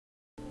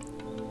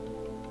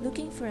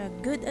Looking for a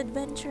good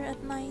adventure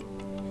at night?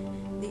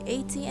 The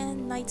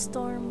ATN Night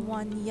Storm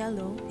 1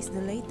 Yellow is the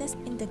latest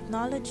in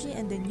technology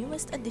and the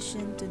newest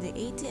addition to the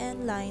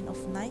ATN line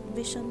of night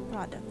vision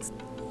products.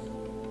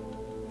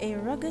 A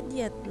rugged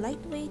yet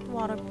lightweight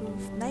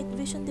waterproof night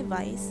vision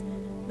device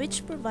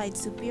which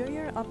provides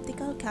superior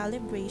optical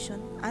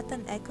calibration at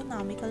an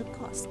economical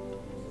cost.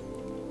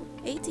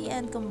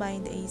 ATN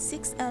combined a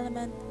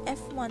 6-element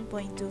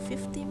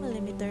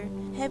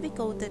f1.250mm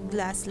heavy-coated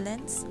glass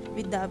lens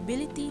with the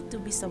ability to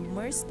be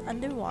submerged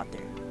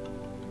underwater.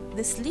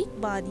 The sleek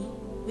body,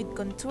 with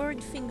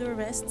contoured finger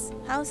rests,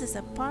 houses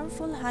a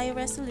powerful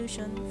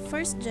high-resolution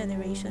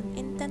first-generation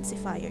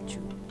intensifier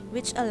tube,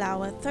 which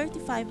allow a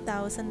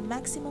 35,000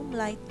 maximum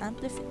light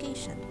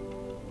amplification.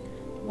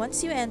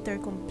 Once you enter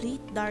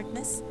complete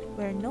darkness,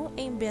 where no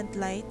ambient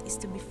light is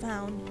to be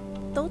found,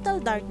 Total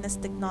Darkness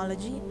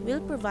technology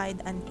will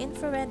provide an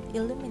infrared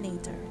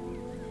illuminator.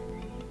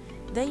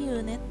 The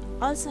unit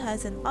also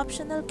has an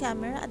optional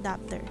camera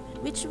adapter,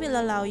 which will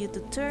allow you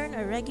to turn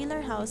a regular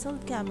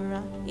household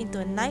camera into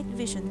a night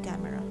vision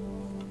camera.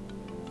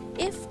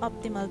 If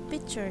optimal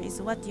picture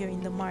is what you're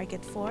in the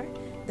market for,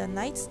 the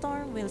Night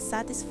Storm will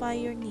satisfy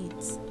your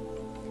needs.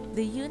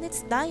 The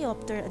unit's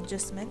diopter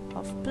adjustment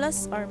of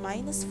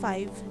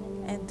 ±5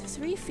 and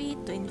 3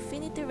 feet to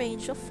infinity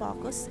range of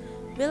focus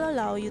will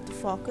allow you to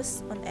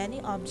focus on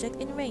any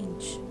object in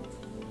range.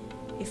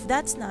 If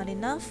that's not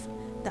enough,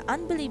 the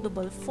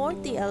unbelievable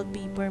 40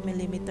 lp per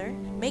millimeter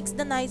makes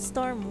the Night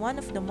Storm one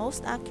of the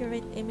most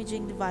accurate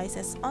imaging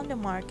devices on the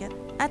market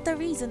at a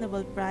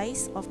reasonable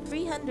price of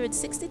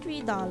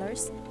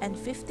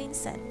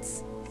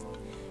 $363.15.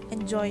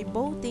 Enjoy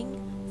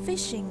boating,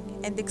 fishing,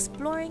 and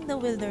exploring the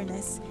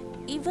wilderness,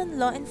 even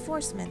law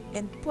enforcement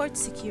and port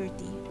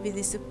security with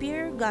a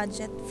superior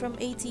gadget from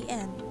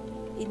ATN.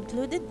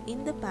 Included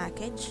in the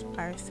package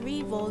are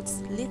 3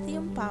 volts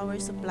lithium power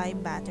supply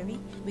battery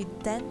with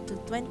 10 to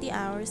 20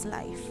 hours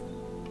life.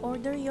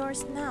 Order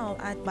yours now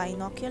at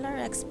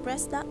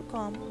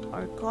binocularexpress.com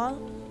or call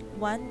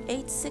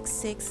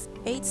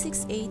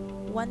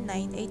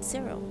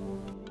 1-866-868-1980.